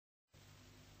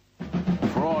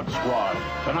Fraud Squad.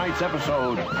 Tonight's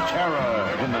episode,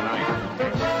 Terror in the Night.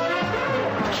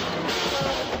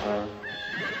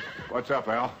 What's up,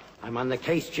 Al? I'm on the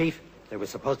case, Chief. They were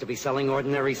supposed to be selling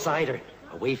ordinary cider.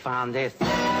 But we found this.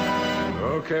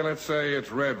 Okay, let's say it's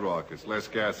Red Rock. It's less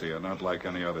gassy and not like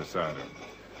any other cider.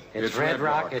 It's Red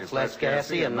Rock, it's less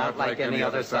gassy and not like any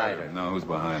other cider. Now, who's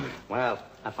behind it? Well,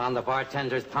 I found the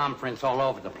bartender's palm prints all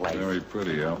over the place. Very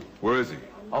pretty, Al. Where is he?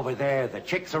 Over there. The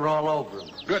chicks are all over him.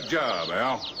 Good job,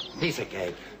 Al. Piece of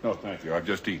cake. No, thank you. I've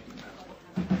just eaten.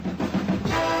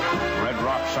 Red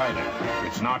Rock cider.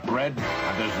 It's not red,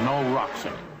 and there's no rocks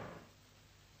in it.